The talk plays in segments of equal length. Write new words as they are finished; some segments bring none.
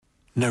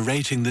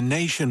Narrating the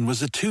Nation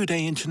was a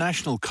two-day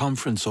international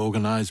conference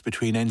organised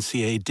between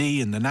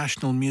NCAD and the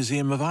National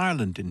Museum of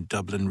Ireland in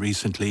Dublin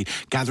recently,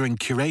 gathering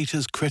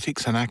curators,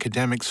 critics and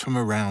academics from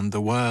around the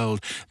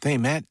world. They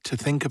met to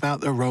think about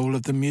the role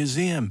of the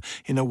museum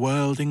in a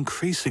world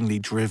increasingly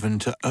driven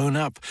to own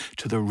up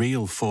to the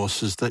real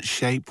forces that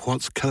shape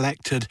what's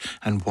collected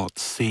and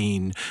what's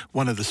seen.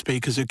 One of the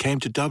speakers who came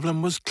to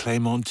Dublin was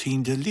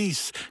Clémentine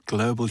Deliss,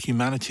 Global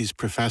Humanities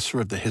Professor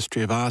of the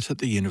History of Art at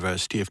the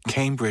University of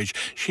Cambridge.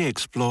 She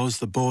explores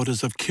the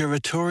borders of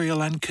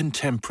curatorial and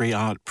contemporary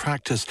art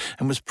practice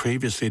and was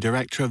previously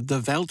director of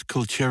the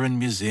Weltkulturen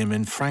Museum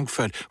in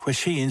Frankfurt, where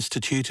she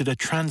instituted a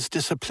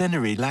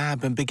transdisciplinary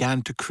lab and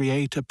began to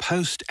create a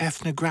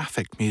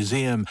post-ethnographic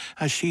museum,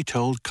 as she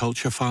told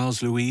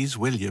Culturefile's Louise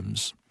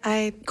Williams.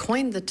 I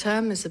coined the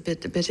term, is a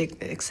bit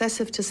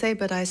excessive to say,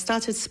 but I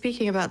started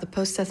speaking about the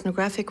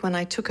post-ethnographic when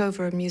I took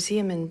over a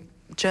museum in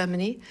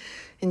Germany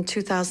in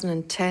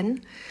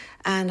 2010.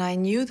 And I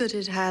knew that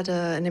it had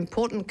an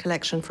important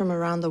collection from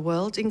around the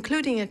world,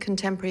 including a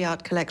contemporary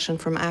art collection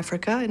from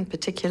Africa in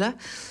particular.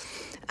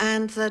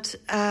 And that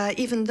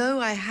even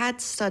though I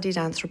had studied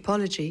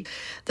anthropology,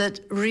 that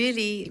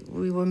really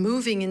we were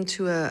moving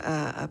into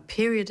a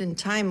period in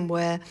time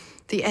where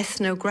the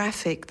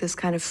ethnographic, this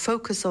kind of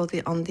focus on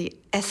the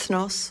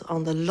ethnos,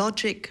 on the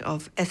logic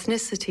of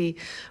ethnicity,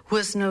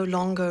 was no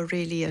longer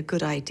really a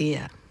good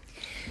idea.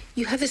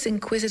 You have this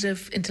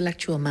inquisitive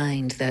intellectual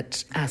mind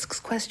that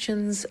asks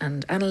questions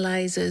and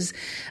analyses,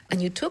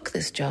 and you took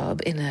this job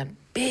in a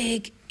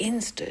big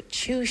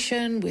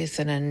institution with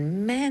an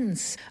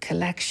immense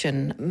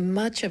collection,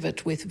 much of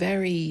it with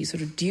very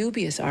sort of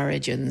dubious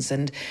origins,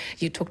 and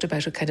you talked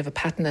about a kind of a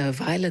pattern of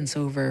violence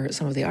over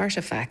some of the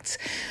artefacts.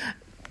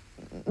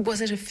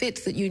 Was it a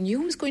fit that you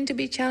knew was going to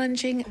be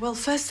challenging? Well,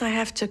 first I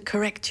have to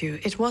correct you.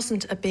 It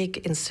wasn't a big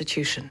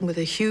institution with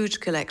a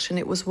huge collection.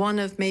 It was one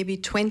of maybe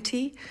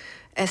 20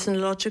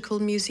 ethnological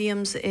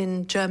museums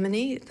in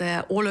Germany.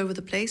 They're all over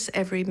the place.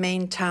 Every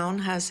main town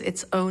has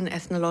its own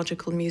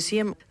ethnological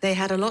museum. They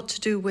had a lot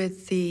to do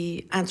with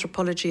the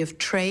anthropology of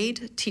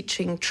trade,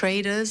 teaching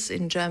traders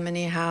in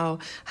Germany how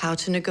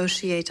to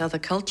negotiate other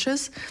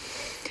cultures.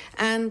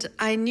 And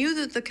I knew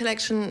that the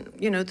collection,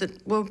 that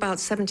were about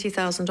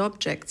 70,000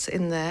 objects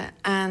in there.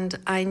 And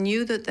I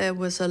knew that there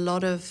was a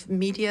lot of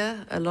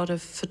media, a lot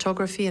of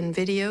photography and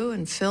video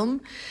and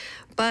film.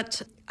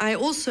 But I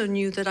also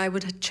knew that I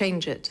would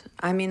change it.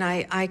 I mean,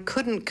 I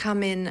couldn't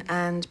come in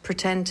and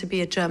pretend to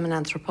be a German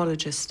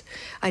anthropologist.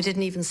 I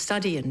didn't even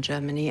study in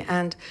Germany.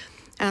 And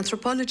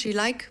anthropology,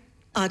 like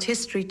art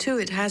history too,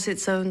 it has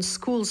its own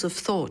schools of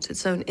thought,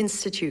 its own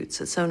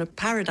institutes, its own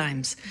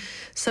paradigms.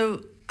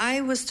 So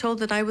I was told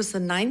that I was the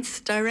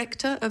 9th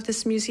director of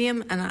this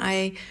museum, and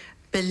I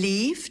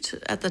believed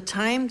at the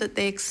time that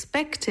they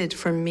expected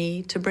from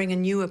me to bring a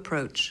new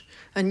approach,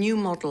 a new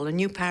model, a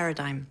new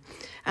paradigm.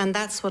 And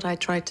that's what I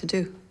tried to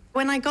do.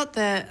 When I got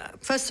there,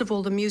 first of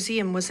all, the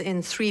museum was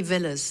in 3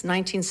 villas,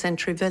 19th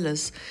century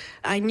villas.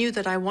 I knew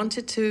that I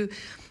wanted to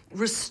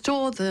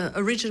restore the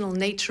original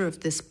nature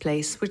of this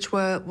place, which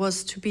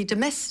was to be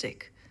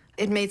domestic.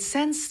 It made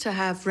sense to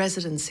have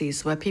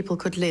residencies where people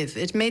could live.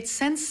 It made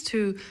sense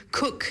to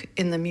cook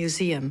in the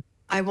museum.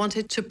 I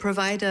wanted to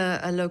provide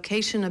a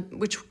location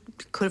which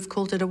could have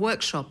called it a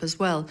workshop as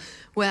well,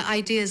 where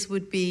ideas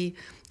would be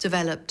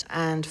developed,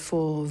 and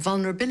for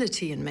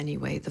vulnerability in many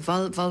ways,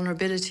 the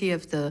vulnerability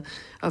of the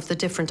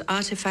different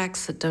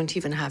artifacts that don't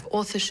even have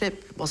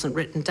authorship, wasn't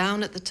written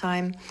down at the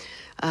time,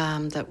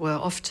 that were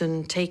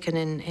often taken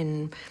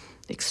in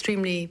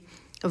extremely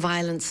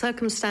violent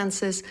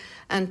circumstances,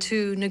 and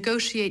to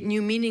negotiate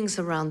new meanings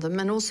around them,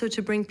 and also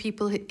to bring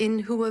people in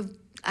who were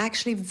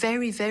actually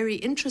very, very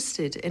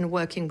interested in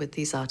working with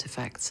these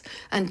artifacts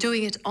and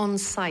doing it on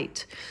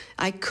site.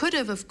 I could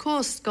have, of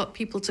course, got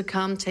people to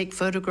come, take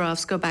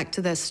photographs, go back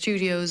to their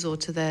studios or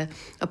to their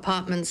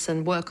apartments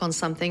and work on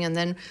something and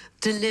then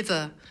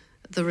deliver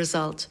the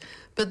result.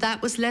 But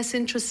that was less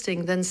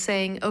interesting than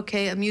saying,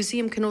 okay, a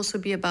museum can also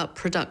be about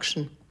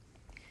production.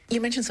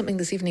 You mentioned something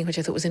this evening which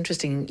I thought was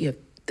interesting.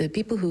 The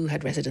people who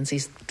had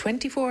residencies,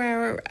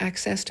 24-hour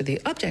access to the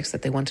objects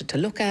that they wanted to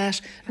look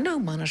at, no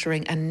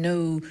monitoring and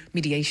no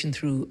mediation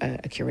through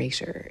a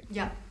curator.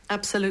 Yeah,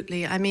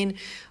 absolutely. I mean,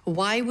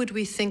 why would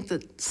we think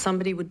that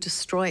somebody would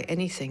destroy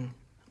anything,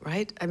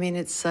 right? I mean,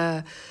 it's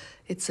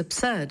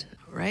absurd,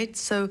 right?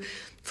 So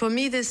for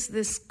me,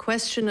 this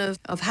question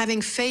of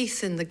having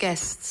faith in the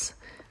guests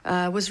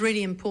was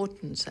really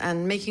important,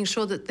 and making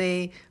sure that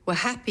they were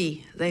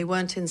happy. They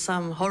weren't in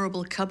some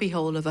horrible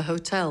cubbyhole of a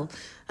hotel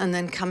and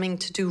then coming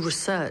to do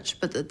research,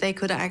 but that they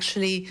could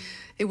actually,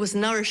 it was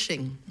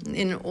nourishing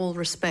in all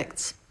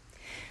respects.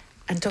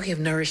 And talking of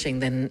nourishing,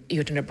 then you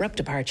had an abrupt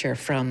departure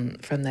from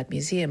that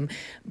museum,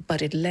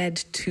 but it led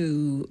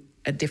to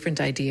a different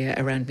idea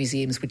around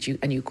museums,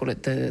 and you call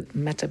it the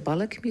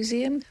Metabolic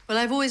Museum. Well,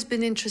 I've always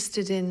been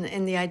interested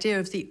in the idea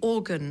of the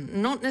organ,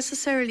 not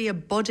necessarily a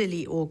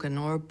bodily organ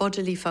or a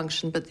bodily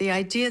function, but the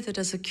idea that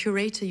as a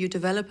curator you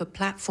develop a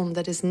platform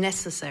that is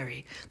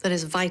necessary, that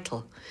is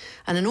vital.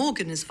 And an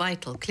organ is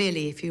vital.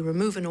 Clearly, if you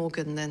remove an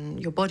organ, then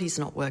your body's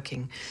not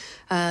working.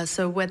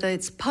 So whether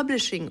it's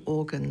publishing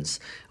organs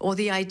or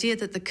the idea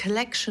that the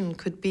collection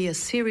could be a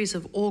series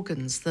of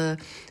organs, the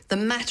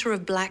matter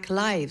of black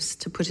lives,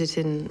 to put it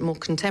in more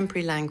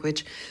contemporary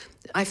language,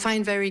 I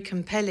find very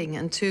compelling,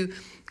 and to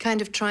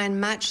kind of try and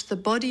match the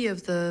body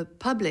of the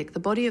public, the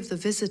body of the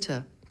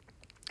visitor,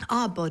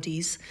 our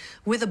bodies,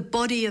 with a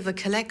body of a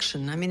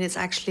collection. I mean, it's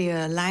actually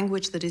a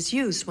language that is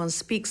used. One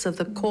speaks of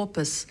the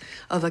corpus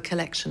of a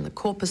collection, the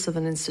corpus of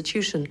an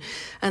institution.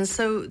 And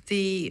so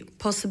the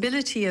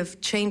possibility of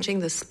changing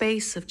the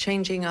space, of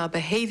changing our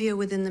behavior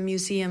within the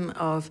museum,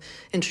 of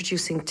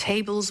introducing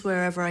tables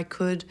wherever I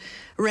could,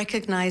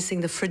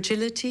 recognizing the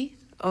fragility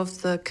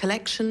of the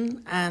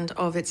collection and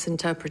of its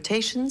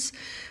interpretations,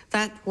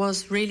 that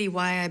was really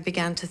why I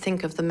began to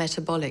think of the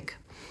metabolic.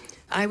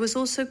 I was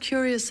also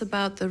curious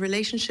about the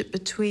relationship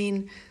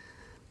between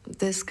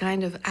this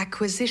kind of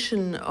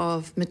acquisition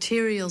of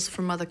materials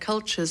from other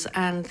cultures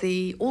and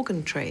the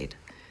organ trade.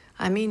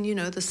 I mean, you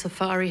know, the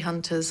safari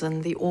hunters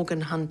and the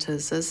organ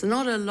hunters, there's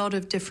not a lot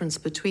of difference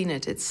between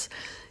it.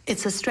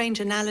 It's a strange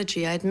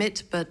analogy, I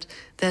admit, but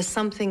there's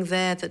something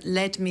there that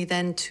led me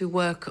then to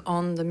work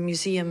on the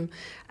museum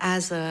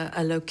as a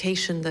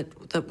location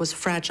that was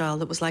fragile,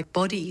 that was like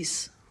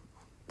bodies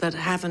that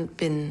haven't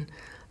been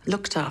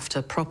looked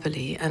after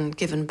properly and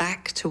given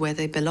back to where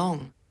they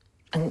belong.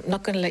 I'm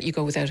not going to let you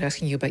go without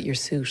asking you about your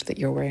suit that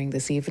you're wearing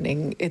this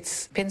evening.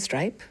 It's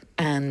pinstripe,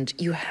 and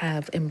you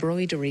have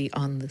embroidery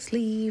on the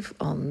sleeve,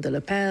 on the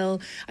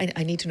lapel.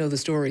 I need to know the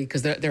story,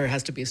 because there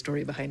has to be a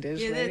story behind it.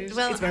 Yeah, right?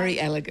 Well, it's very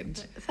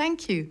elegant.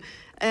 Thank you.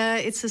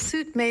 It's a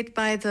suit made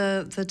by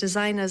the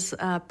designers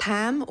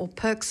Pam, or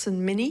Perks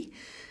and Minnie,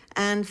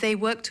 and they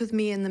worked with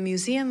me in the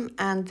museum,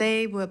 and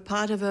they were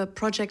part of a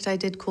project I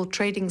did called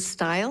Trading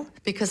Style,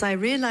 because I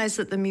realized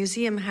that the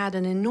museum had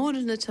an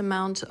inordinate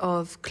amount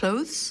of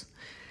clothes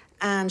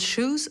and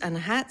shoes and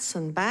hats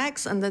and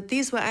bags, and that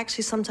these were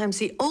actually sometimes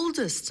the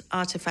oldest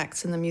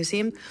artifacts in the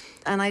museum.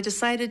 And I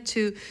decided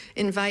to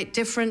invite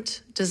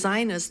different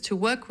designers to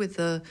work with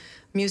the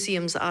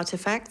museum's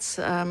artifacts.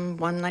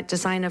 One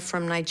designer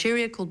from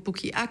Nigeria called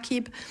Buki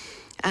Akib,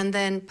 and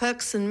then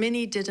Perks and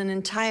Minnie did an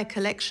entire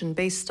collection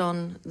based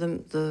on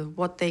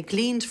what they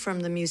gleaned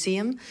from the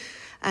museum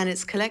and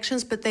its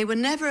collections, but they were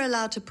never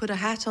allowed to put a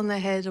hat on their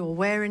head or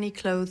wear any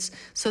clothes,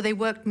 so they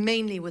worked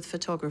mainly with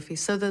photography.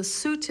 So the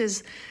suit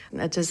is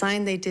a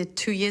design they did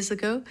 2 years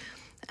ago,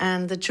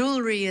 and the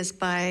jewelry is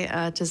by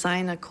a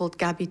designer called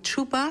Gabi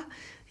Chuba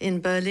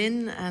in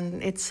Berlin,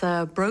 and it's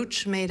a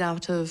brooch made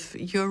out of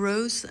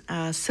euros,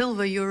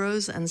 silver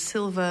euros and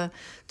silver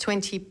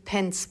 20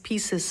 pence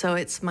pieces, so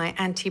it's my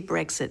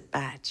anti-Brexit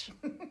badge.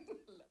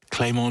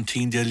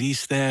 Clémentine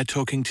Deliss there,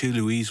 talking to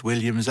Louise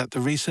Williams at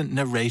the recent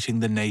Narrating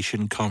the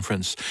Nation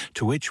conference,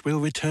 to which we'll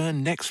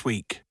return next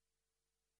week.